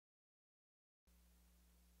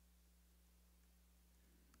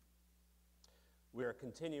We are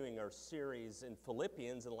continuing our series in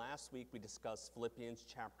Philippians, and last week we discussed Philippians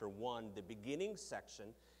chapter 1, the beginning section,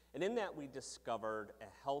 and in that we discovered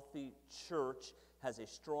a healthy church has a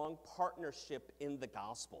strong partnership in the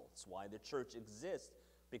gospel. It's why the church exists,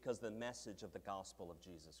 because the message of the gospel of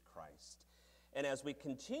Jesus Christ. And as we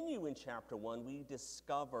continue in chapter 1, we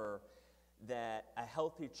discover that a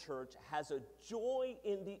healthy church has a joy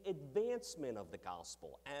in the advancement of the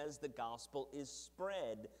gospel as the gospel is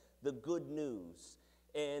spread, the good news.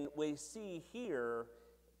 And we see here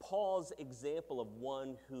Paul's example of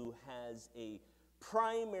one who has a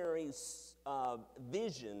primary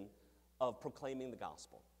vision of proclaiming the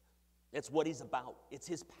gospel. It's what he's about. It's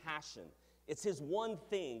his passion. It's his one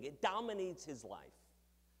thing. It dominates his life.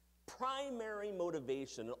 Primary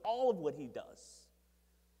motivation in all of what he does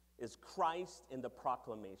is Christ and the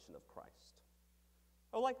proclamation of Christ.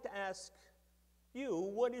 I'd like to ask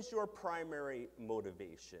you, what is your primary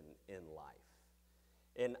motivation in life?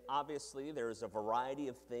 And obviously, there's a variety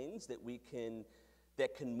of things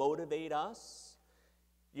that can motivate us,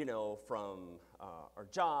 you know, from our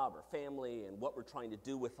job, our family, and what we're trying to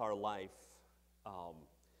do with our life.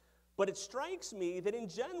 But it strikes me that in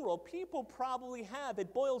general, people probably have,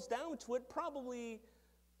 it boils down to it, probably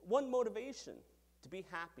one motivation: to be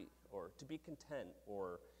happy or to be content,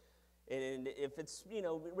 and if it's, you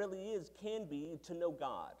know, it really is, can be, to know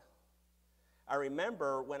God. I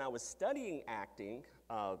remember when I was studying acting,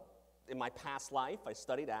 in my past life, I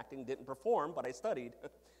studied acting, didn't perform, but I studied.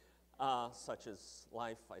 Such as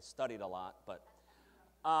life, I studied a lot, but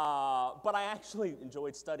I actually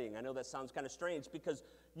enjoyed studying. I know that sounds kind of strange, because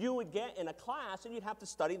you would get in a class and you'd have to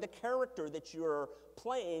study the character that you're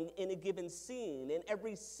playing in a given scene. In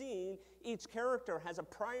every scene, each character has a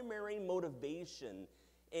primary motivation,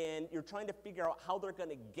 and you're trying to figure out how they're going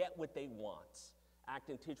to get what they want.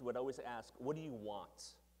 Acting teacher would always ask, what do you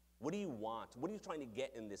want? What do you want? What are you trying to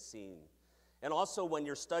get in this scene? And also, when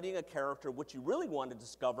you're studying a character, what you really want to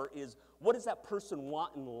discover is, what does that person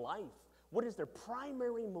want in life? What is their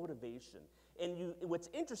primary motivation? And what's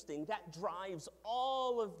interesting, that drives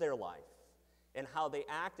all of their life, and how they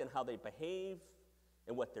act and how they behave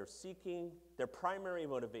and what they're seeking, their primary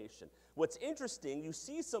motivation. What's interesting, you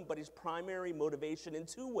see somebody's primary motivation in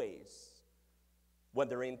two ways. When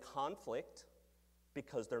they're in conflict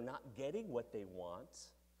because they're not getting what they want,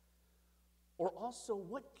 or also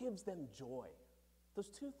what gives them joy. Those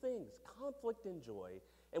two things, conflict and joy.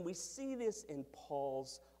 And we see this in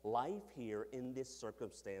Paul's life here in this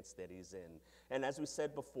circumstance that he's in. And as we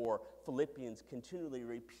said before, Philippians continually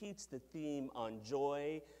repeats the theme on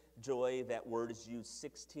joy. Joy, that word is used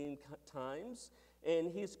 16 times.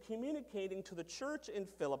 And he's communicating to the church in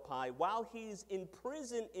Philippi while he's in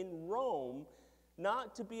prison in Rome,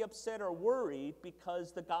 not to be upset or worried,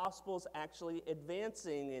 because the gospel's actually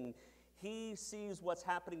advancing, and he sees what's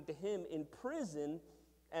happening to him in prison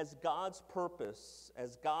as God's purpose,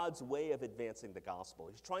 as God's way of advancing the gospel.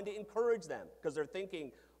 He's trying to encourage them, because they're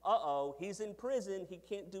thinking, uh-oh, he's in prison, he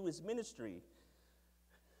can't do his ministry.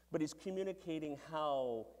 But he's communicating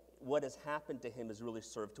how what has happened to him has really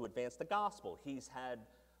served to advance the gospel. He's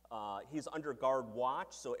under guard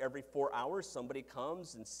watch, so every 4 hours somebody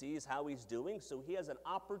comes and sees how he's doing. So he has an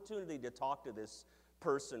opportunity to talk to this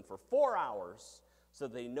person for 4 hours, so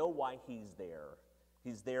they know why he's there.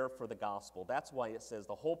 He's there for the gospel. That's why it says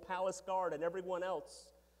the whole palace guard and everyone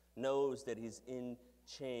else knows that he's in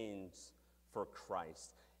chains for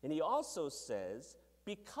Christ. And he also says,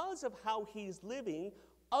 because of how he's living,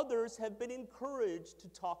 others have been encouraged to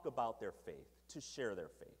talk about their faith, to share their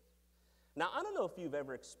faith. Now, I don't know if you've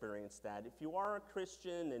ever experienced that. If you are a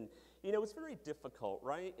Christian, and, you know, it's very difficult,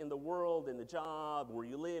 right? In the world, in the job, where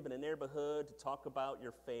you live, in a neighborhood, to talk about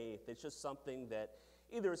your faith. It's just something that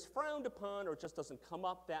either is frowned upon or just doesn't come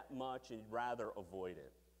up that much, and you'd rather avoid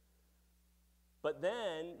it. But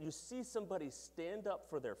then you see somebody stand up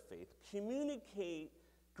for their faith, communicate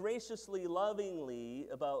graciously, lovingly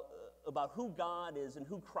about who God is and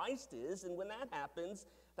who Christ is, and when that happens,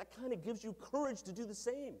 that kind of gives you courage to do the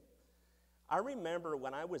same. I remember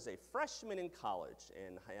when I was a freshman in college,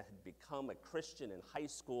 and I had become a Christian in high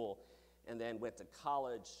school, and then went to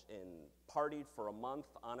college and partied for a month.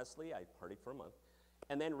 Honestly, I partied for a month.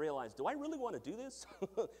 And then realized, do I really want to do this?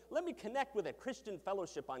 Let me connect with a Christian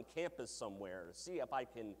fellowship on campus somewhere to see if I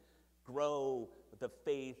can grow the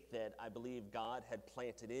faith that I believe God had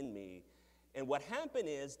planted in me. And what happened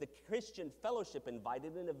is the Christian fellowship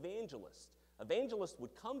invited an evangelist. Evangelist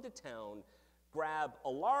would come to town, grab a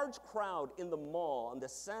large crowd in the mall in the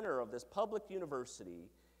center of this public university,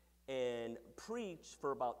 and preach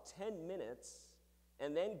for about 10 minutes,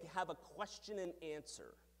 and then have a question and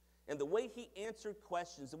answer. And the way he answered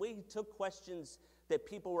questions, the way he took questions that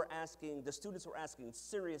people were asking, the students were asking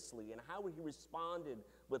seriously, and how he responded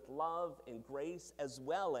with love and grace as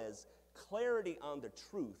well as clarity on the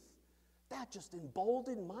truth, that just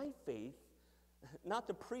emboldened my faith, not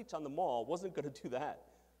to preach on the mall, wasn't going to do that,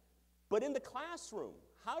 but in the classroom.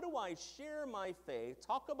 How do I share my faith,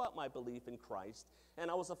 talk about my belief in Christ?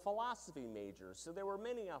 And I was a philosophy major, so there were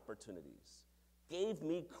many opportunities. Gave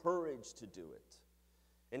me courage to do it.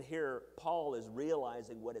 And here, Paul is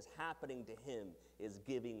realizing what is happening to him is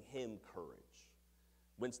giving him courage.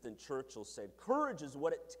 Winston Churchill said, courage is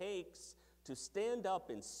what it takes to stand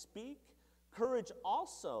up and speak. Courage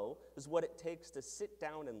also is what it takes to sit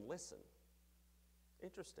down and listen.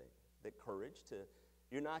 Interesting that courage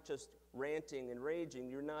you're not just ranting and raging,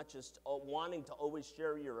 you're not just wanting to always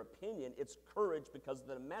share your opinion. It's courage because of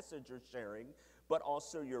the message you're sharing, but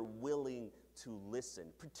also you're willing to listen,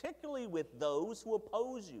 particularly with those who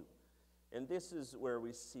oppose you. And this is where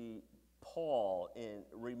we see Paul in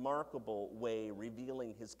a remarkable way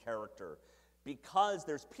revealing his character, because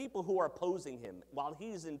there's people who are opposing him while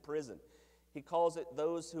he's in prison. He calls it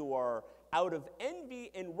those who are out of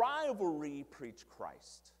envy and rivalry preach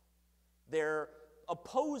Christ. They're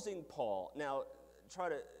opposing Paul. Now, try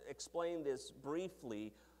to explain this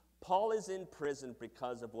briefly. Paul is in prison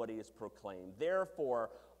because of what he has proclaimed.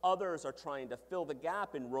 Therefore, others are trying to fill the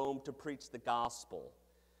gap in Rome to preach the gospel.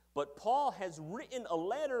 But Paul has written a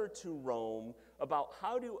letter to Rome about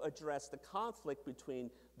how to address the conflict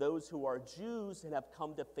between those who are Jews and have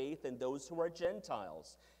come to faith and those who are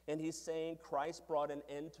Gentiles. And he's saying Christ brought an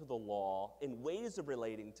end to the law in ways of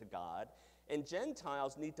relating to God, and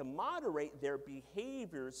Gentiles need to moderate their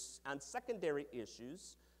behaviors on secondary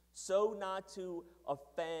issues so not to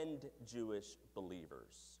offend Jewish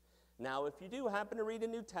believers. Now, if you do happen to read the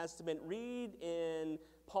New Testament, read in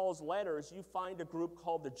Paul's letters, you find a group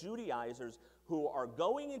called the Judaizers who are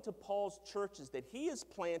going into Paul's churches that he has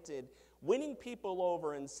planted, winning people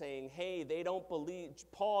over and saying, hey, they don't believe,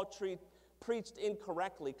 Paul preached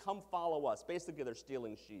incorrectly, come follow us. Basically, they're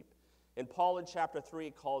stealing sheep. And Paul in chapter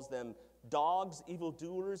 3 calls them dogs,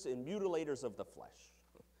 evildoers, and mutilators of the flesh.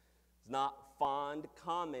 It's not fond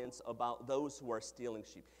comments about those who are stealing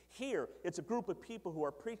sheep. Here, it's a group of people who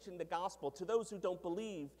are preaching the gospel to those who don't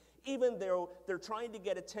believe, even though they're trying to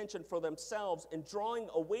get attention for themselves and drawing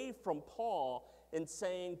away from Paul and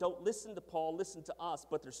saying, don't listen to Paul, listen to us,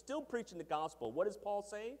 but they're still preaching the gospel. What does Paul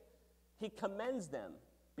say? He commends them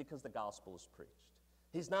because the gospel is preached.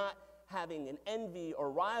 He's not having an envy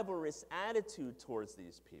or rivalrous attitude towards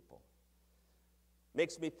these people.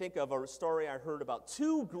 Makes me think of a story I heard about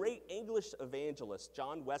two great English evangelists,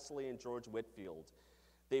 John Wesley and George Whitefield.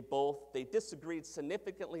 They disagreed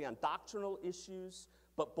significantly on doctrinal issues,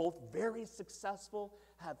 but both very successful,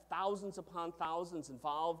 have thousands upon thousands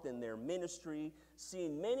involved in their ministry,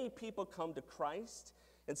 seeing many people come to Christ.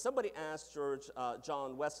 And somebody asked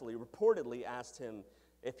John Wesley, reportedly asked him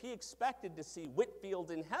if he expected to see Whitefield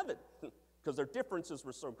in heaven, because their differences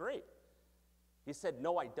were so great. He said,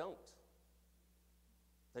 no, I don't.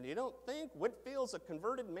 Then you don't think Whitefield's a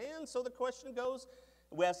converted man? So the question goes,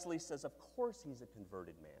 Wesley says, of course he's a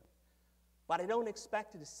converted man. But I don't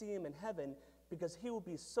expect to see him in heaven because he will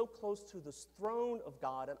be so close to the throne of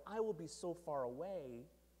God and I will be so far away,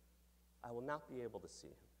 I will not be able to see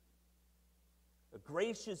him. A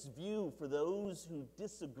gracious view for those who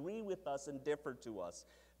disagree with us and differ to us,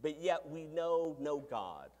 but yet we know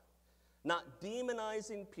God. Not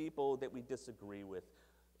demonizing people that we disagree with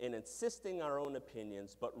and insisting our own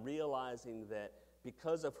opinions, but realizing that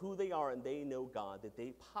because of who they are and they know God, that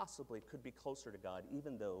they possibly could be closer to God,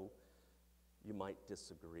 even though you might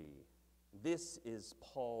disagree. This is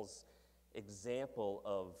Paul's example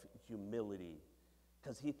of humility,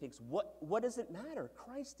 because he thinks, what does it matter?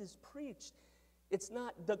 Christ is preached. It's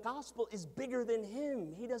not, the gospel is bigger than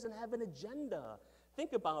him. He doesn't have an agenda.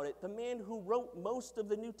 Think about it. The man who wrote most of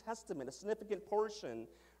the New Testament, a significant portion,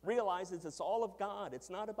 realizes it's all of God. It's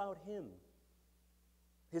not about him.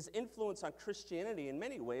 His influence on Christianity in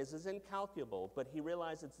many ways is incalculable, but he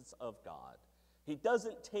realizes it's of God. He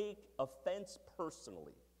doesn't take offense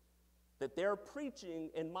personally that they're preaching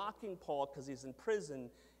and mocking Paul because he's in prison,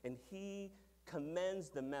 and he commends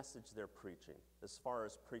the message they're preaching as far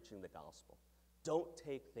as preaching the gospel. Don't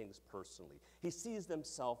take things personally. He sees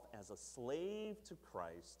himself as a slave to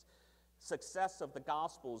Christ. Success of the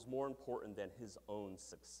gospel is more important than his own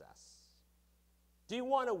success. Do you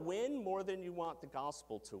want to win more than you want the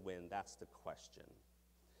gospel to win? That's the question.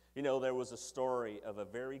 You know, there was a story of a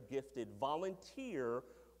very gifted volunteer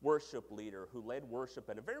worship leader who led worship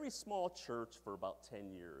at a very small church for about 10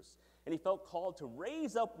 years. And he felt called to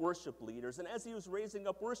raise up worship leaders. And as he was raising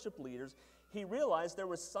up worship leaders, he realized there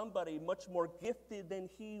was somebody much more gifted than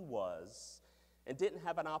he was and didn't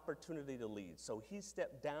have an opportunity to lead. So he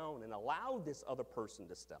stepped down and allowed this other person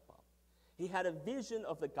to step up. He had a vision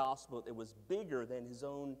of the gospel that was bigger than his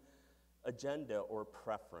own agenda or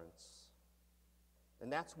preference.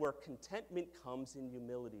 And that's where contentment comes in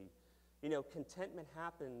humility. You know, contentment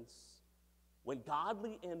happens when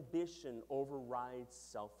godly ambition overrides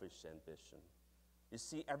selfish ambition. You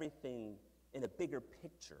see everything in a bigger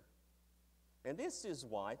picture. And this is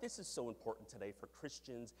why this is so important today for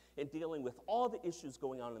Christians in dealing with all the issues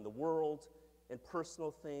going on in the world and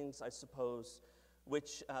personal things, I suppose,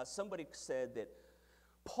 which somebody said that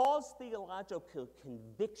Paul's theological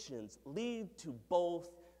convictions lead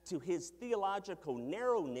to his theological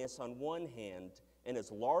narrowness on one hand and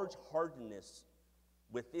his large-heartedness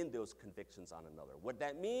within those convictions on another. What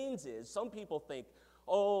that means is some people think,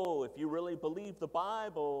 oh, if you really believe the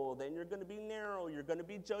Bible, then you're going to be narrow, you're going to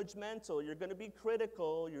be judgmental, you're going to be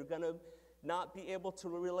critical, you're going to not be able to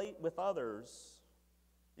relate with others.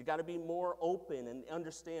 You got to be more open and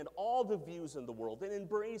understand all the views in the world and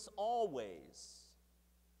embrace all ways.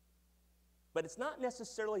 But it's not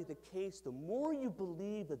necessarily the case. The more you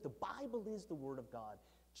believe that the Bible is the Word of God,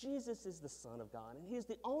 Jesus is the Son of God, and He is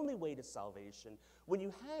the only way to salvation, when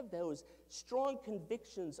you have those strong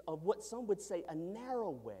convictions of what some would say a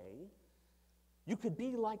narrow way, you could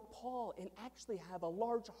be like Paul and actually have a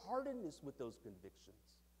large-heartedness with those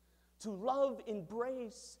convictions, to love,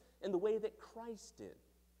 embrace in the way that Christ did,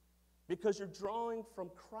 because you're drawing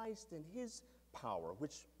from Christ and His power,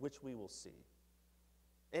 which we will see.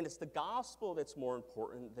 And it's the gospel that's more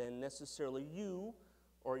important than necessarily you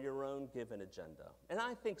or your own given agenda. And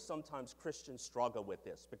I think sometimes Christians struggle with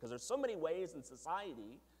this because there's so many ways in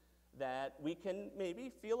society that we can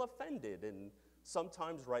maybe feel offended, and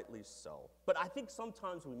sometimes rightly so. But I think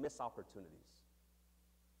sometimes we miss opportunities.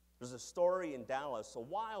 There's a story in Dallas a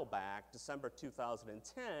while back, December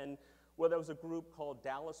 2010, where there was a group called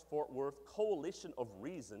Dallas-Fort Worth Coalition of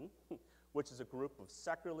Reason, which is a group of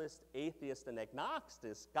secularists, atheists, and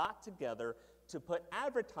agnostics got together to put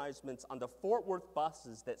advertisements on the Fort Worth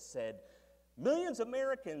buses that said, "Millions of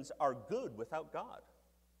Americans are good without God."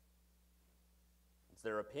 It's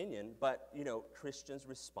their opinion, but, Christians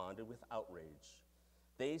responded with outrage.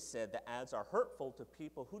 They said the ads are hurtful to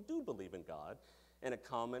people who do believe in God, and a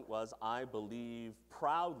comment was, "I believe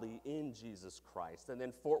proudly in Jesus Christ." And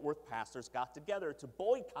then Fort Worth pastors got together to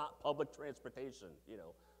boycott public transportation,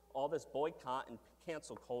 all this boycott and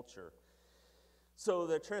cancel culture. So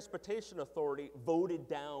the Transportation Authority voted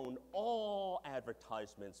down all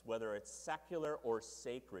advertisements, whether it's secular or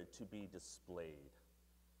sacred, to be displayed.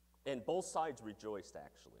 And both sides rejoiced,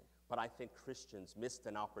 actually. But I think Christians missed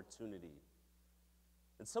an opportunity.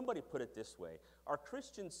 And somebody put it this way: are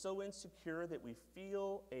Christians so insecure that we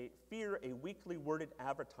fear a weakly worded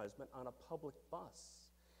advertisement on a public bus?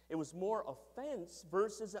 It was more offense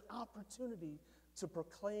versus an opportunity to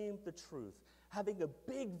proclaim the truth, having a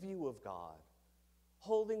big view of God,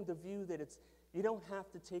 holding the view that you don't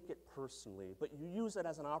have to take it personally, but you use it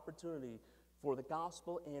as an opportunity for the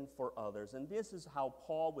gospel and for others. And this is how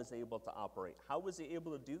Paul was able to operate. How was he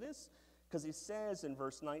able to do this? Because he says in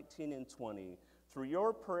verse 19 and 20, "Through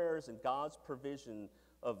your prayers and God's provision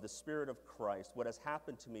of the Spirit of Christ, what has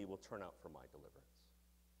happened to me will turn out for my deliverance."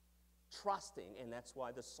 Trusting, and that's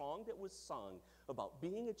why the song that was sung about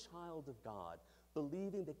being a child of God,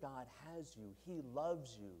 believing that God has you, He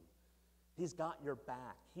loves you, He's got your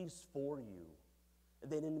back, He's for you.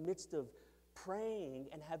 And then in the midst of praying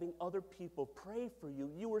and having other people pray for you,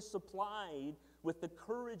 you are supplied with the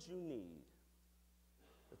courage you need.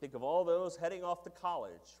 Think of all those heading off to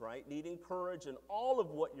college, right? Needing courage in all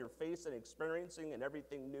of what you're facing, experiencing, and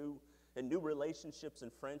everything new, and new relationships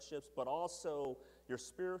and friendships, but also your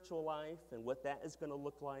spiritual life and what that is going to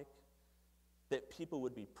look like. That people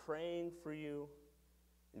would be praying for you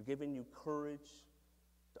and giving you courage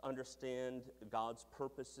to understand God's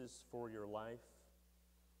purposes for your life.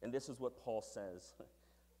 And this is what Paul says: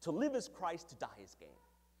 to live is Christ, to die is gain.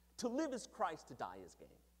 To live is Christ, to die is gain.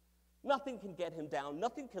 Nothing can get him down.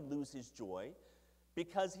 Nothing can lose his joy,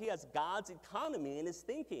 because he has God's economy in his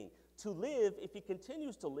thinking. To live, if he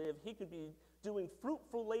continues to live, he could be doing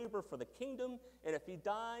fruitful labor for the kingdom, and if he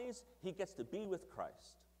dies, he gets to be with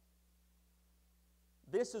Christ.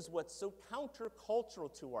 This is what's so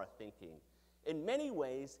countercultural to our thinking. In many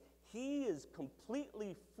ways, he is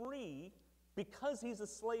completely free because he's a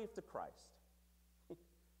slave to Christ.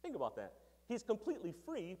 Think about that. He's completely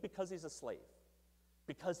free because he's a slave,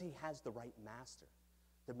 because he has the right master,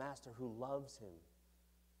 the master who loves him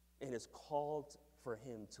and is called for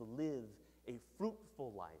him to live a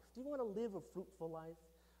fruitful life. Do you want to live a fruitful life?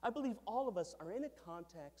 I believe all of us are in a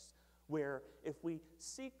context where if we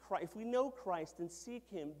seek Christ, if we know Christ and seek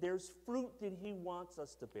him, there's fruit that he wants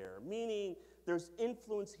us to bear, meaning there's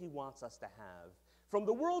influence he wants us to have. From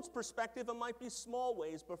the world's perspective, it might be small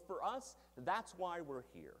ways, but for us, that's why we're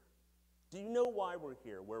here. Do you know why we're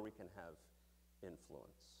here, where we can have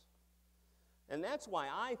influence? And that's why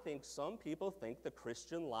I think some people think the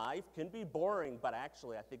Christian life can be boring, but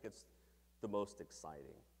actually I think it's the most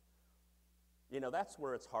exciting. You know, that's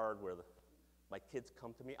where it's hard, where my kids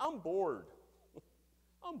come to me, I'm bored.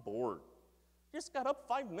 I'm bored. Just got up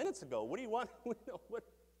 5 minutes ago. What do you want?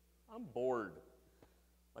 I'm bored.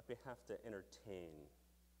 Like we have to entertain.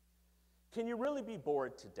 Can you really be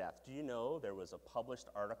bored to death? Do you know there was a published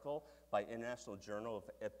article by International Journal of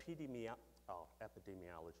Epidemiology,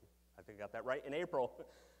 I think I got that right, in April,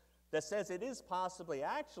 that says it is possibly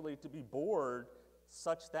actually to be bored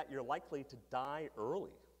such that you're likely to die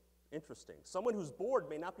early. Interesting. Someone who's bored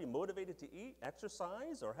may not be motivated to eat,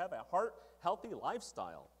 exercise, or have a heart-healthy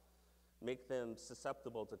lifestyle, make them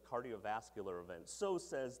susceptible to cardiovascular events. So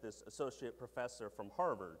says this associate professor from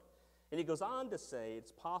Harvard. And he goes on to say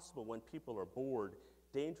it's possible when people are bored,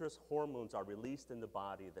 dangerous hormones are released in the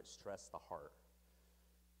body that stress the heart.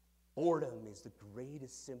 Boredom is the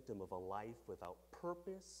greatest symptom of a life without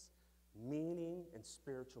purpose, meaning, and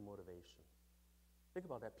spiritual motivation. Think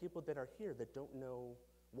about that. People that are here that don't know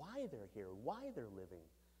why they're here, why they're living.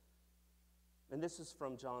 And this is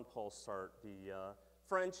from Jean-Paul Sartre, the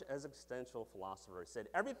French existential philosopher. He said,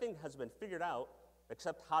 everything has been figured out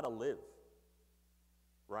except how to live,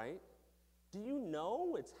 right? Do you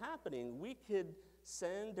know it's happening? We could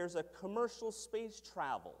send, there's a commercial space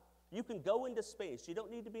travel. You can go into space. You don't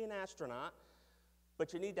need to be an astronaut,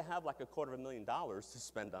 but you need to have like $250,000 to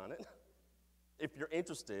spend on it if you're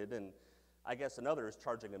interested. And I guess another is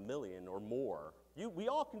charging $1 million or more. We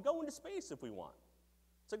all can go into space if we want.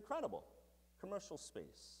 It's incredible. Commercial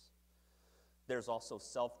space. There's also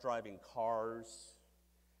self-driving cars.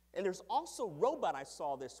 And there's also a robot I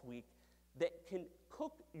saw this week that can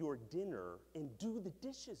cook your dinner and do the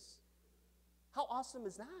dishes. How awesome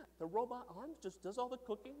is that? The robot arm just does all the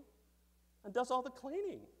cooking and does all the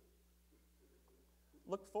cleaning.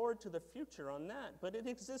 Look forward to the future on that, but it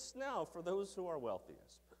exists now for those who are wealthy, I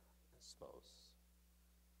suppose.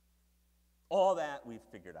 All that we've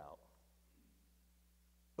figured out.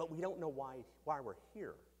 But we don't know why we're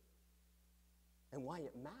here and why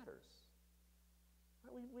it matters.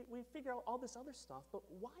 We figure out all this other stuff, but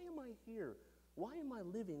why am I here? Why am I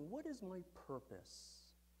living? What is my purpose?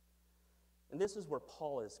 And this is where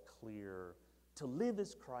Paul is clear. To live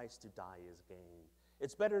is Christ, to die is gain.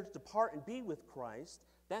 It's better to depart and be with Christ.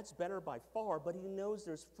 That's better by far, but he knows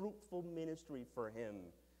there's fruitful ministry for him.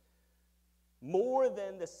 More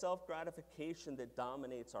than the self-gratification that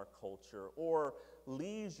dominates our culture, or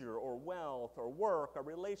leisure, or wealth, or work, or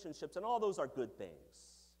relationships, and all those are good things.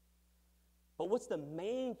 But what's the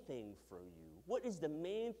main thing for you? What is the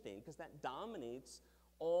main thing? Because that dominates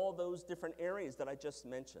all those different areas that I just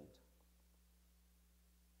mentioned.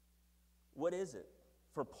 What is it?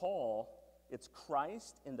 For Paul, it's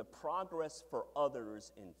Christ and the progress for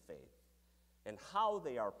others in faith and how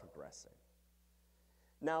they are progressing.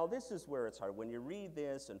 Now, this is where it's hard. When you read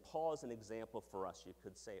this, and Paul is an example for us, you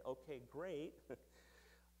could say, okay, great.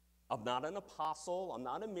 I'm not an apostle. I'm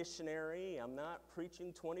not a missionary. I'm not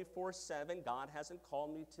preaching 24/7. God hasn't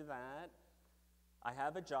called me to that. I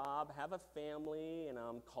have a job, have a family, and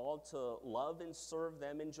I'm called to love and serve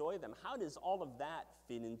them, enjoy them. How does all of that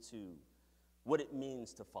fit into what it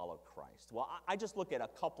means to follow Christ? Well, I just look at a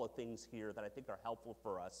couple of things here that I think are helpful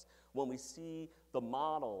for us when we see the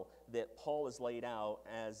model that Paul has laid out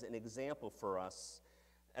as an example for us,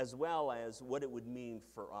 as well as what it would mean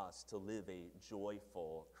for us to live a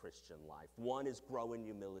joyful Christian life. One is grow in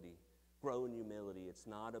humility. Grow in humility. It's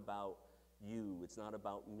not about you. It's not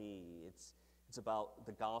about me. It's about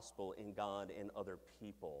the gospel in God and other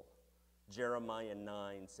people. Jeremiah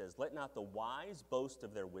 9 says, let not the wise boast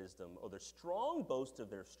of their wisdom, or the strong boast of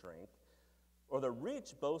their strength, or the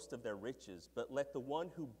rich boast of their riches, but let the one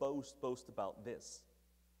who boast about this,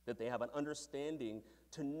 that they have an understanding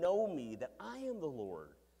to know me, that I am the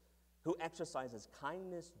Lord, who exercises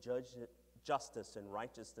kindness, justice, and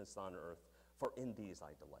righteousness on earth, for in these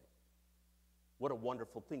I delight. What a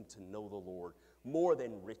wonderful thing to know the Lord, more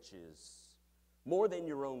than riches, more than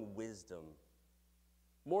your own wisdom,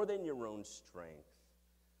 more than your own strength,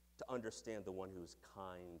 to understand the one who is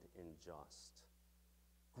kind and just.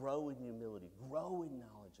 Grow in humility, grow in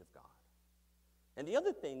knowledge of God. And the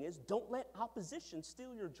other thing is, don't let opposition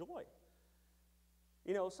steal your joy.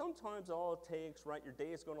 You know, sometimes all it takes, right, your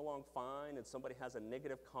day is going along fine and somebody has a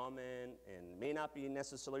negative comment and may not be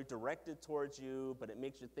necessarily directed towards you, but it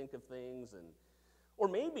makes you think of things. Or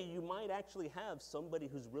maybe you might actually have somebody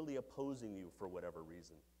who's really opposing you for whatever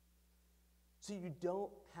reason. So you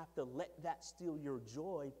don't have to let that steal your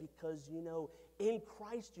joy because, you know, in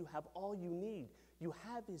Christ you have all you need. You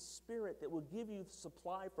have His Spirit that will give you the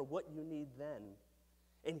supply for what you need then.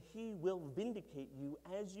 And He will vindicate you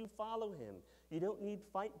as you follow Him. You don't need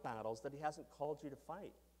fight battles that He hasn't called you to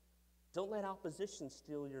fight. Don't let opposition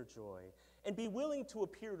steal your joy. And be willing to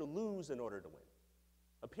appear to lose in order to win.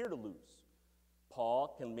 Appear to lose.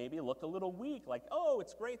 Paul can maybe look a little weak, like, oh,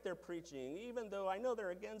 it's great they're preaching, even though I know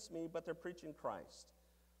they're against me, but they're preaching Christ.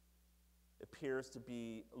 Appears to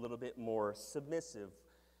be a little bit more submissive.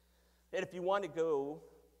 And if you want to go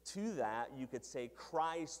to that, you could say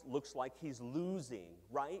Christ looks like He's losing,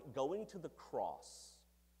 right? Going to the cross,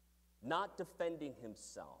 not defending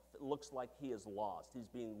Himself. It looks like He is lost. He's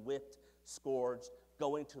being whipped, scourged,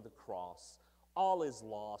 going to the cross. All is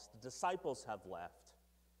lost. The disciples have left.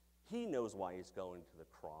 He knows why He's going to the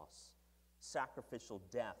cross. Sacrificial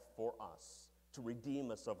death for us to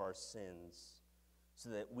redeem us of our sins so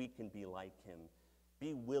that we can be like Him.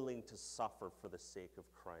 Be willing to suffer for the sake of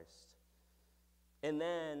Christ. And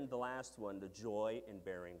then the last one, the joy in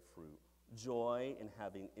bearing fruit. Joy in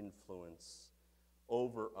having influence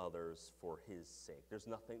over others for His sake. There's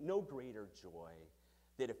no greater joy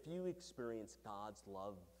that if you experience God's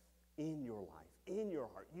love in your life, in your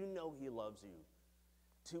heart, you know He loves you.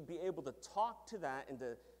 To be able to talk to that and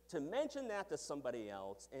to mention that to somebody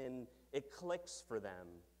else, and it clicks for them.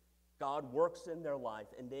 God works in their life,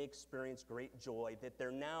 and they experience great joy that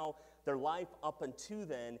their life up until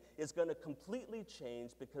then is going to completely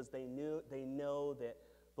change because they know that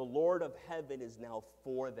the Lord of heaven is now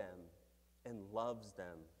for them and loves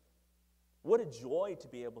them. What a joy to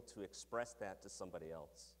be able to express that to somebody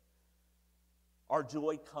else. Our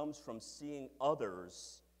joy comes from seeing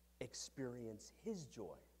others experience His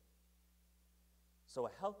joy. So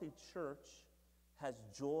a healthy church has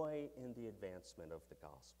joy in the advancement of the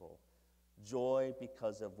gospel. Joy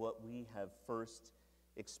because of what we have first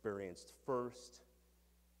experienced first,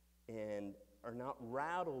 and are not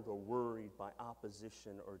rattled or worried by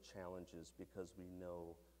opposition or challenges because we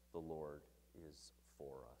know the Lord is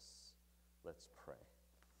for us. Let's pray.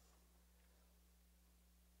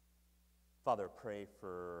 Father, pray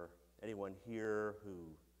for anyone here who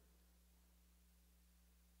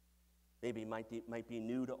maybe might be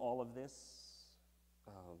new to all of this.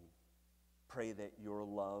 Pray that your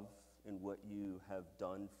love and what you have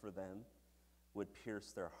done for them would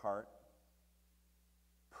pierce their heart.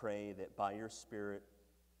 Pray that by your Spirit,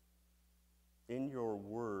 in your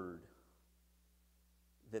word,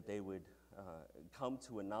 that they would come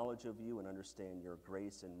to a knowledge of you and understand your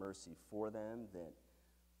grace and mercy for them, that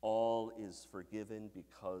all is forgiven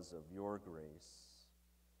because of your grace,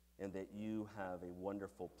 and that you have a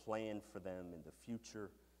wonderful plan for them in the future,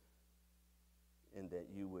 and that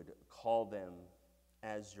you would call them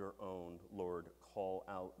as your own. Lord, call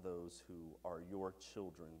out those who are your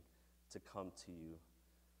children to come to you.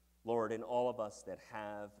 Lord, in all of us that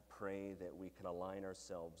have, pray that we can align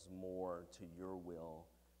ourselves more to your will,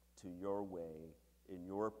 to your way, in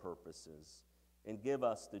your purposes, and give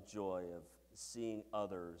us the joy of seeing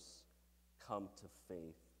others come to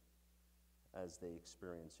faith as they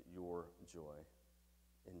experience your joy.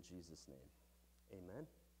 In Jesus' name, amen.